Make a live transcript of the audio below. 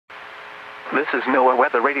This is NOAA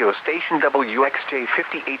Weather Radio Station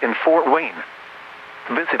WXJ58 in Fort Wayne.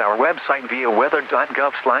 Visit our website via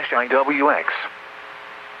weather.gov/IWX.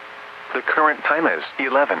 The current time is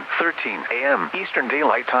 11:13 a.m. Eastern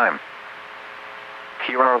Daylight Time.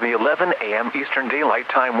 Here are the 11 a.m. Eastern Daylight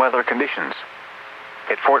Time weather conditions.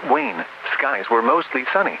 At Fort Wayne, skies were mostly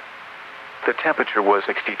sunny. The temperature was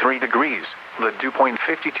 63 degrees, the dew point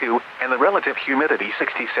 52, and the relative humidity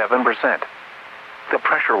 67%. The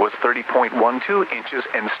pressure was 30.12 inches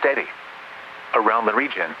and steady. Around the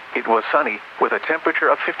region, it was sunny, with a temperature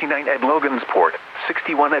of 59 at Logansport,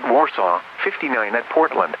 61 at Warsaw, 59 at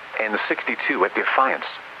Portland, and 62 at Defiance.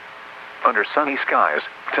 Under sunny skies,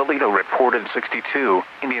 Toledo reported 62,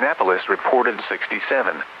 Indianapolis reported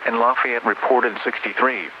 67, and Lafayette reported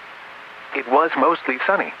 63. It was mostly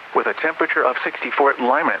sunny, with a temperature of 64 at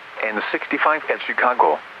Lima and 65 at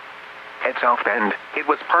Chicago. At South Bend, it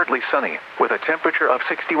was partly sunny, with a temperature of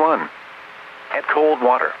 61. At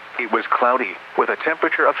Coldwater, it was cloudy, with a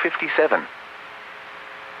temperature of 57.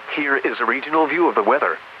 Here is a regional view of the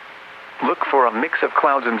weather. Look for a mix of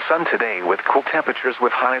clouds and sun today, with cool temperatures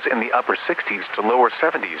with highs in the upper 60s to lower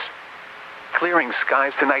 70s. Clearing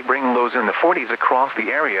skies tonight bring lows in the 40s across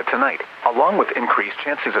the area tonight, along with increased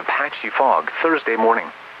chances of patchy fog Thursday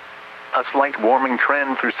morning. A slight warming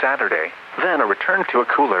trend through Saturday, then a return to a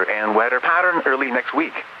cooler and wetter pattern early next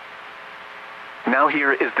week. Now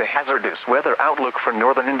here is the hazardous weather outlook for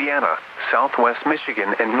northern Indiana, southwest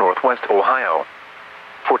Michigan, and northwest Ohio.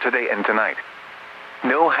 For today and tonight,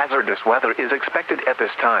 no hazardous weather is expected at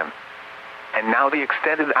this time. And now the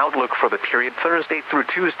extended outlook for the period Thursday through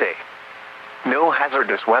Tuesday. No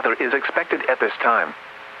hazardous weather is expected at this time.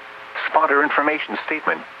 Spotter information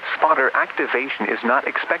statement: spotter activation is not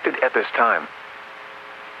expected at this time.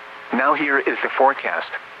 Now here is the forecast.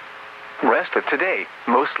 Rest of today,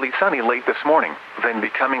 mostly sunny late this morning, then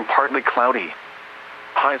becoming partly cloudy.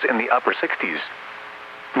 Highs in the upper 60s.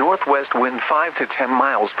 Northwest wind 5 to 10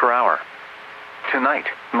 miles per hour. Tonight,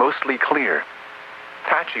 mostly clear.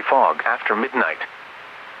 Patchy fog after midnight.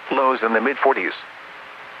 Lows in the mid-40s.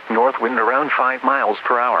 North wind around 5 miles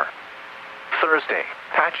per hour. Thursday,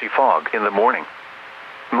 patchy fog in the morning.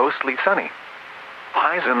 Mostly sunny.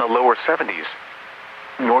 Highs in the lower 70s.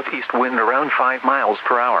 Northeast wind around 5 miles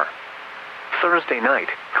per hour. Thursday night,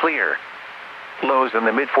 clear. Lows in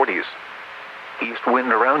the mid-40s. East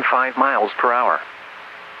wind around 5 miles per hour.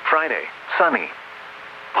 Friday, sunny.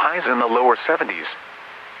 Highs in the lower 70s.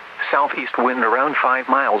 Southeast wind around 5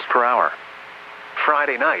 miles per hour.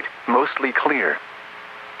 Friday night, mostly clear.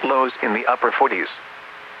 Lows in the upper 40s.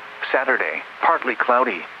 Saturday, partly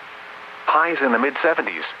cloudy. Highs in the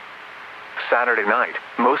mid-70s. Saturday night,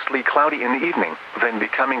 mostly cloudy in the evening, then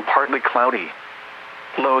becoming partly cloudy.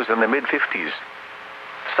 Lows in the mid-50s.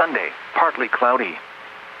 Sunday, partly cloudy.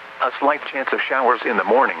 A slight chance of showers in the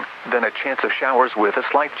morning, then a chance of showers with a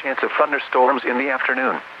slight chance of thunderstorms in the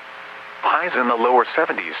afternoon. Highs in the lower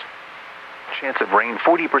 70s. Chance of rain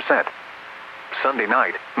 40%. Sunday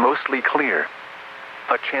night, mostly clear.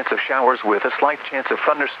 A chance of showers with a slight chance of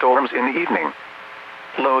thunderstorms in the evening.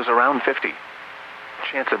 Lows around 50.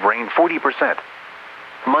 Chance of rain 40%.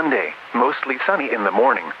 Monday, mostly sunny in the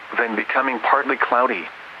morning, then becoming partly cloudy.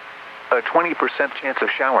 A 20% chance of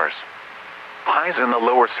showers. Highs in the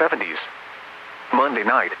lower 70s. Monday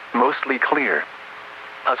night, mostly clear.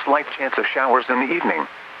 A slight chance of showers in the evening.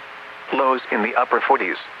 Lows in the upper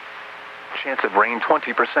 40s. Chance of rain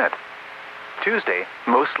 20%. Tuesday,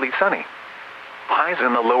 mostly sunny. Highs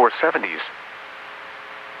in the lower 70s.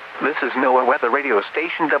 This is NOAA Weather Radio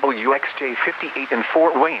Station WXJ58 in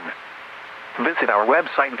Fort Wayne. Visit our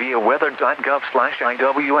website via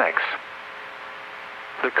weather.gov/IWX.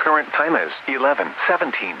 The current time is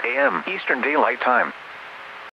 11:17 a.m. Eastern Daylight Time.